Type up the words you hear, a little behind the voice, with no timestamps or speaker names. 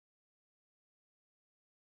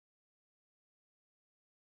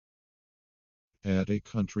At a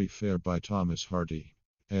Country Fair by Thomas Hardy.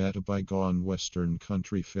 At a bygone western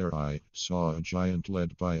country fair I saw a giant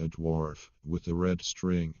led by a dwarf, with a red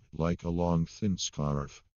string, like a long thin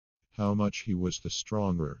scarf. How much he was the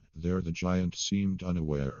stronger, there the giant seemed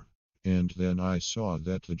unaware. And then I saw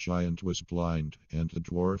that the giant was blind, and the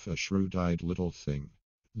dwarf a shrewd-eyed little thing.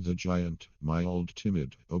 The giant, mild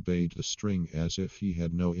timid, obeyed the string as if he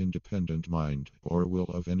had no independent mind, or will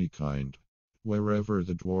of any kind. Wherever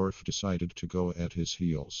the dwarf decided to go at his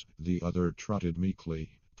heels, the other trotted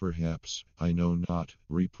meekly, perhaps, I know not,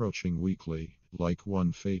 reproaching weakly, like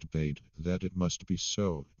one fate bade, that it must be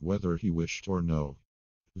so, whether he wished or no.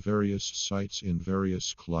 Various sights in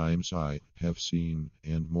various climes I have seen,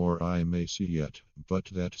 and more I may see yet, but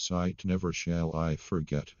that sight never shall I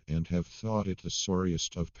forget, and have thought it the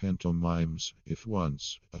sorriest of pantomimes, if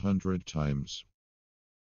once, 100 times.